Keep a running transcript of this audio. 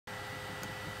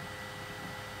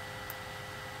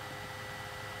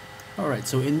Alright,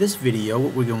 so in this video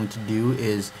what we're going to do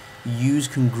is use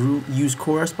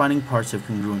corresponding parts of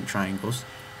congruent triangles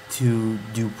to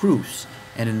do proofs.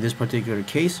 And in this particular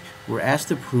case, we're asked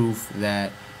to prove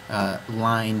that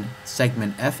line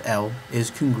segment FL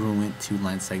is congruent to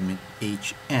line segment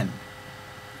HN.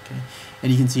 Okay?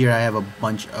 And you can see here I have a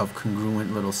bunch of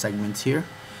congruent little segments here,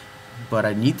 but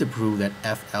I need to prove that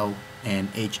FL and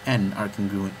HN are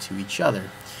congruent to each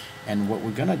other. And what we're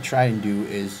going to try and do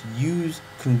is use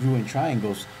congruent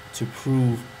triangles to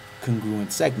prove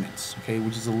congruent segments, okay,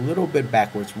 which is a little bit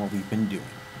backwards from what we've been doing.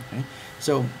 Okay?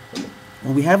 So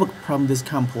when we have a problem this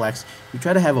complex, we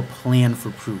try to have a plan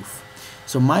for proof.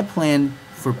 So my plan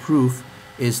for proof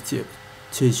is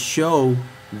to show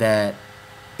that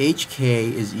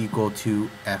HK is equal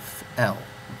to FJ,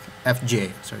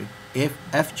 if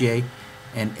FJ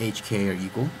and HK are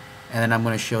equal, and then I'm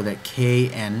going to show that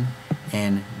KN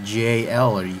and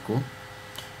JL are equal,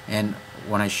 and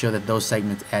when I show that those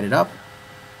segments added up,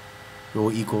 it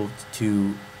will equal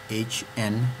to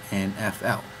HN and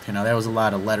FL. Okay, now that was a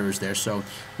lot of letters there, so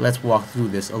let's walk through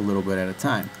this a little bit at a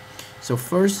time. So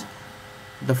first,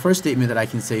 the first statement that I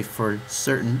can say for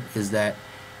certain is that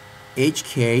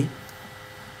HK,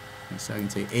 so I can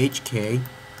say HK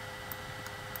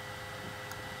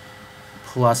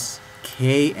plus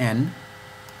KN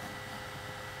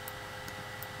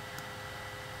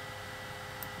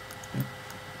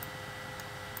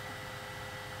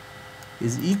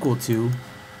is equal to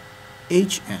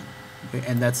HN, okay?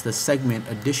 And that's the segment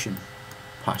addition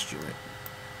postulate.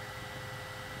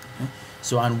 Okay?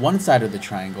 So on one side of the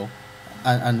triangle,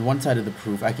 on one side of the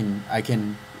proof, I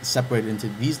can separate it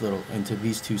into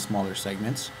these two smaller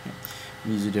segments. Okay?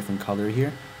 Use a different color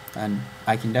here, and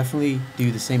I can definitely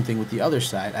do the same thing with the other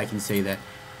side. I can say that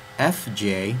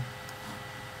FJ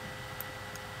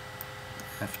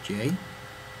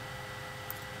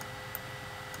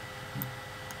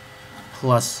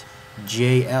plus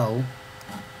JL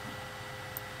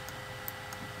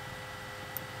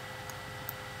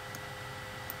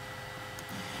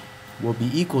will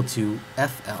be equal to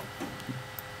FL.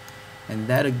 And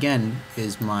that again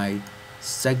is my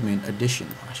segment addition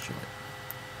postulate.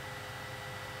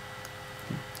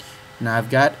 Now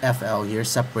I've got FL here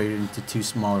separated into two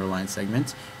smaller line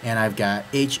segments, and I've got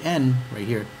HN right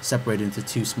here separated into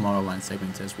two smaller line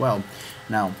segments as well.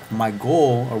 Now my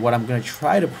goal, or what I'm going to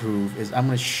try to prove, is I'm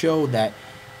going to show that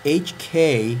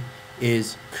HK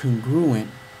is congruent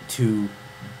to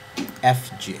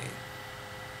FJ.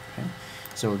 Okay?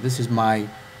 So this is my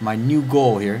new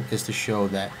goal here, is to show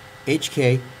that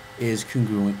HK is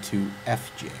congruent to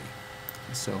FJ.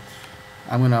 So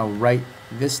I'm going to write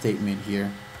this statement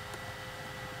here.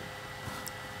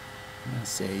 I'm going to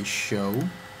say show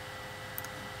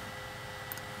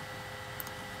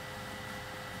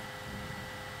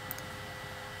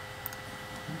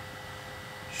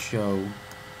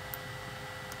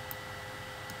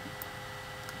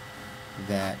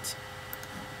that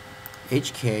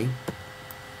HK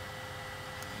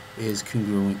is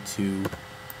congruent to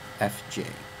FJ.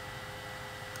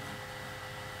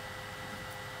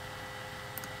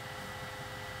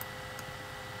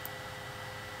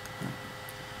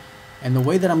 And the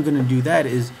way that I'm going to do that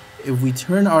is, if we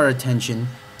turn our attention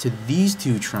to these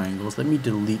two triangles, let me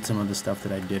delete some of the stuff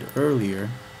that I did earlier.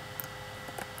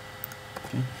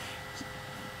 Okay.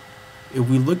 If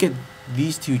we look at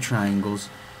these two triangles,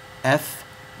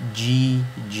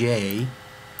 FGJ,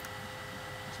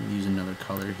 so use another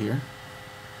color here,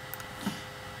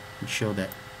 and show that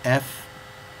FGJ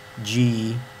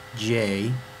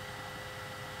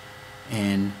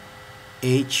and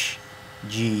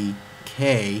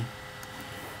HGK,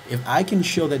 if I can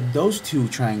show that those two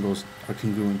triangles are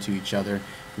congruent to each other,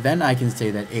 then I can say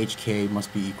that HK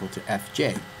must be equal to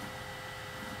FJ. Okay.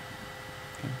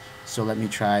 So let me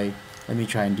try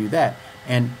and do that.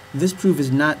 And this proof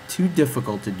is not too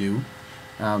difficult to do.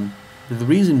 The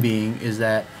reason being is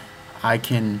that I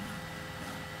can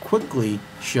quickly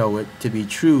show it to be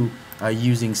true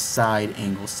using side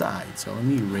angle side. So let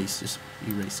me erase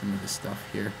some of this stuff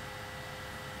here.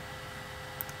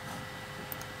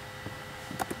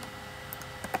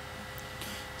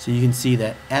 So you can see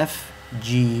that F,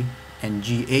 G, and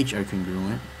GH are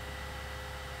congruent.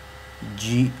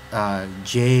 J,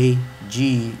 G,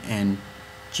 and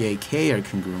JK are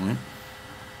congruent.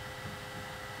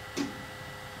 Okay,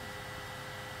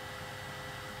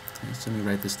 so let me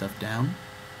write this stuff down.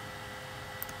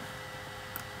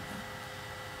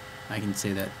 I can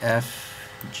say that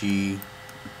FG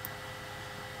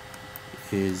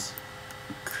is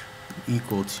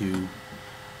equal to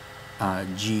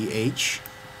GH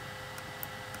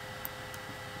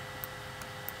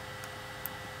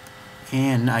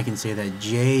And I can say that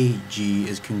JG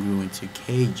is congruent to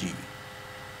KG.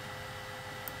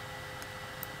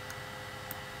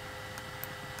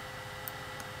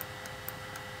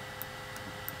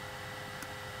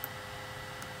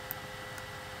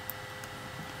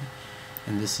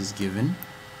 And this is given.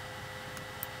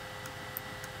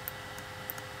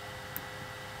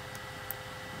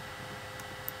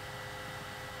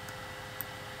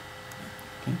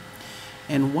 Okay.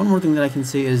 And one more thing that I can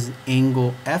say is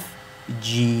angle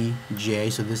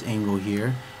FGJ, so this angle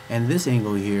here and this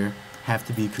angle here have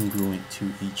to be congruent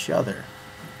to each other.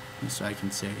 And so I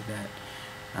can say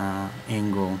that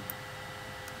angle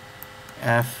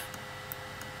FGJ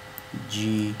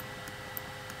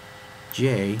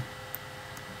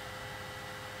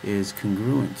is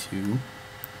congruent to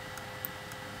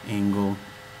angle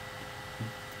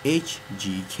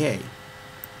HGK.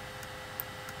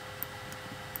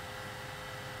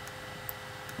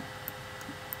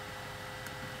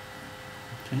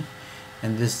 Okay,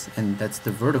 and that's the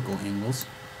vertical angles.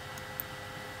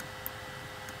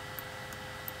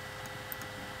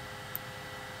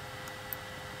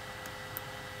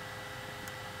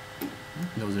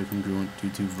 Those are congruent due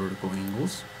to vertical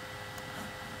angles.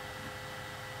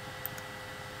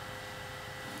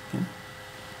 Okay.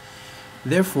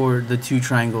 Therefore, the two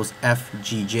triangles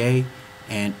FGJ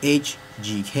and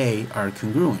HGK are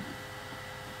congruent.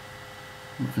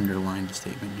 Underline the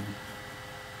statement here.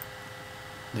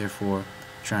 Therefore,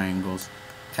 triangles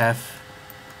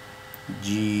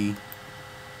FGJ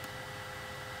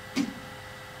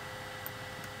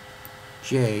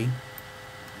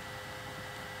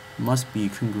must be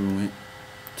congruent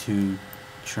to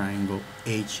triangle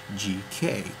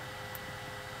HGK.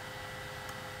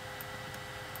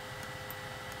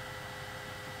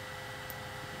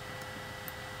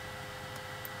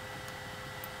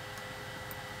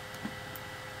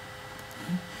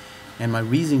 And my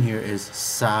reason here is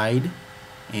side,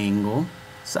 angle,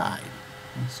 side.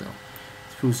 So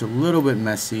this proves a little bit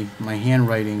messy. My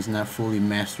handwriting is not fully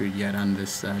mastered yet on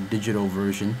this digital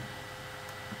version.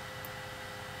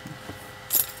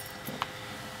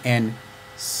 And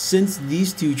since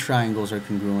these two triangles are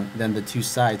congruent, then the two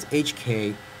sides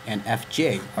HK and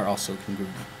FJ are also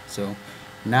congruent. So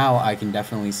now I can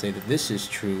definitely say that this is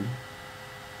true.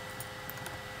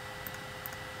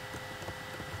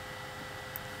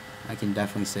 I can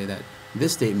definitely say that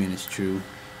this statement is true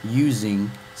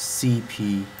using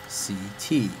CPCT,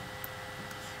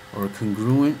 or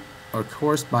congruent or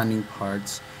corresponding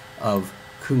parts of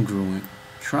congruent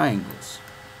triangles.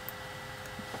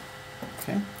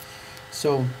 Okay,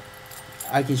 so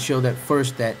I can show that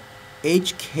first that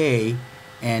HK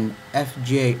and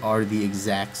FJ are the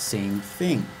exact same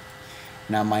thing.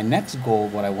 Now my next goal,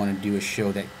 what I want to do is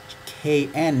show that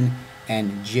KN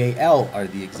and JL are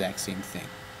the exact same thing.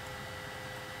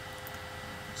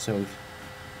 So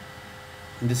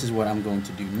this is what I'm going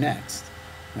to do next.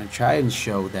 I'm going to try and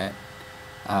show that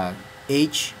KN, and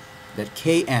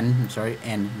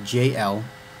JL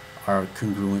are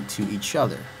congruent to each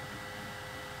other.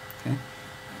 Okay,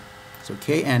 so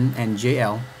KN and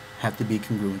JL have to be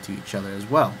congruent to each other as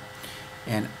well,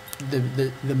 and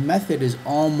the method is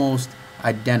almost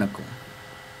identical.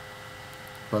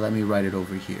 But let me write it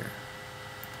over here.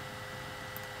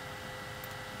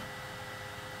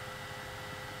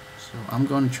 So I'm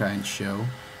going to try and show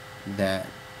that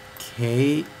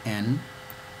KN,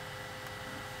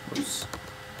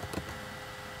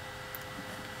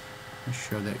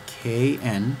 show that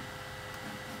KN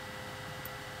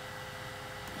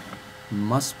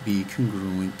must be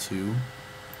congruent to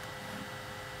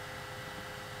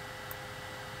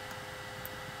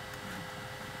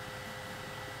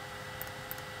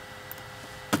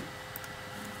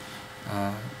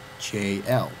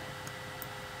JL.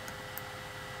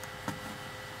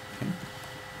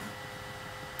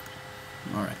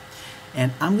 Alright,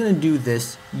 and I'm going to do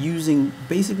this using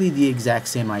basically the exact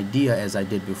same idea as I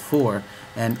did before,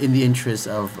 and in the interest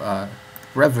of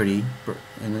brevity,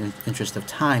 in the interest of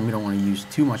time, we don't want to use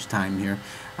too much time here.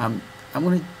 I'm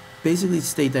going to basically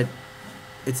state that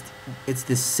it's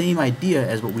the same idea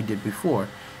as what we did before.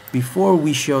 Before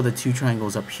we show the two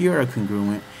triangles up here are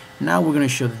congruent, now we're going to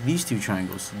show that these two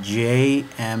triangles,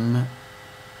 JML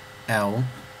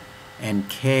and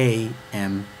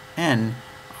KMN,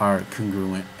 are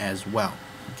congruent as well.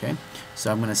 Okay,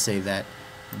 so I'm going to say that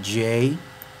this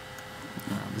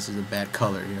is a bad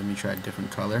color here. Let me try a different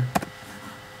color.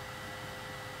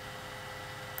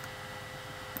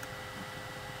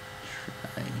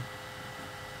 Try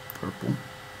purple.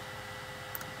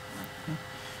 Okay.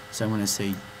 So I'm going to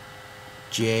say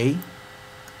JML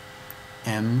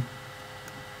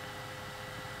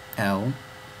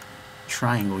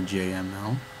triangle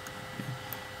JML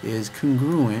is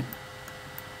congruent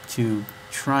to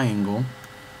triangle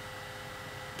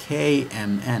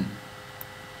KMN.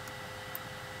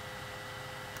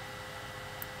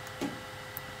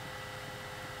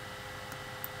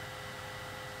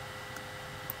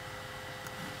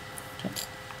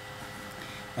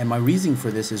 And my reasoning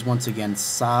for this is, once again,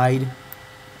 side,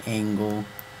 angle,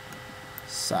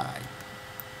 side.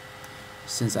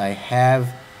 Since I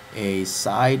have a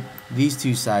side, these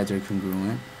two sides are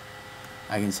congruent,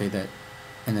 I can say that,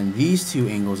 and then these two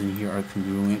angles in here are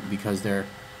congruent because they're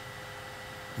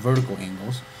vertical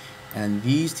angles, and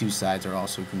these two sides are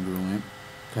also congruent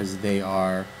because they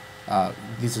are,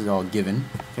 this is all given,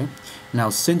 okay? Now,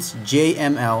 since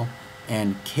JML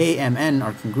and KMN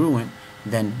are congruent,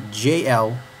 then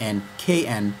JL and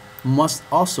KN must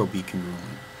also be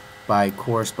congruent by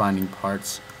corresponding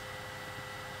parts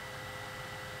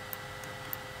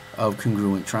of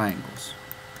congruent triangles.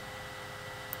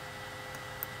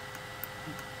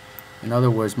 In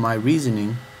other words, my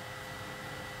reasoning,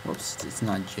 whoops, it's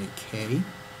not JK.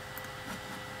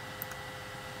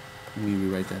 Let me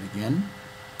rewrite that again.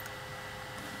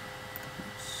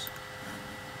 Oops.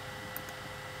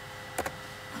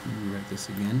 Let me rewrite this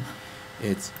again.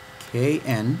 It's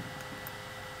KN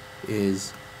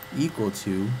is equal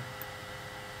to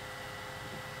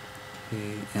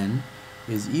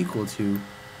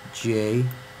JL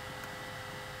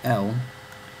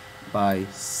by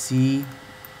CPCT.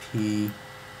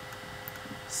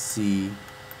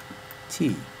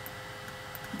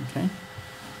 Okay?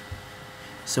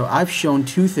 So I've shown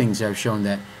two things. I've shown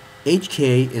that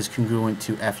HK is congruent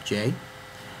to FJ,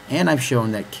 and I've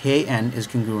shown that KN is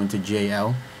congruent to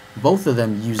JL, both of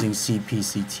them using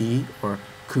CPCT, or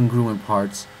congruent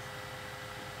parts,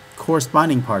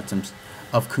 corresponding parts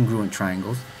of congruent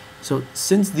triangles. So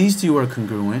since these two are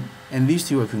congruent and these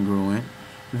two are congruent,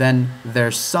 then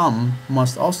their sum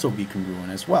must also be congruent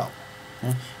as well.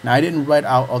 Okay? Now, I didn't write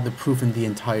out all the proof in the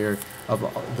entire of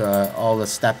all the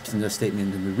steps in the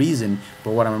statement and the reason,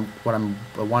 but what I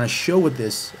want to show with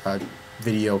this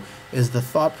video is the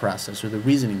thought process, or the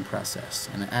reasoning process.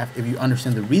 And if you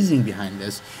understand the reasoning behind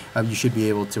this, you should be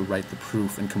able to write the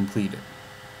proof and complete it.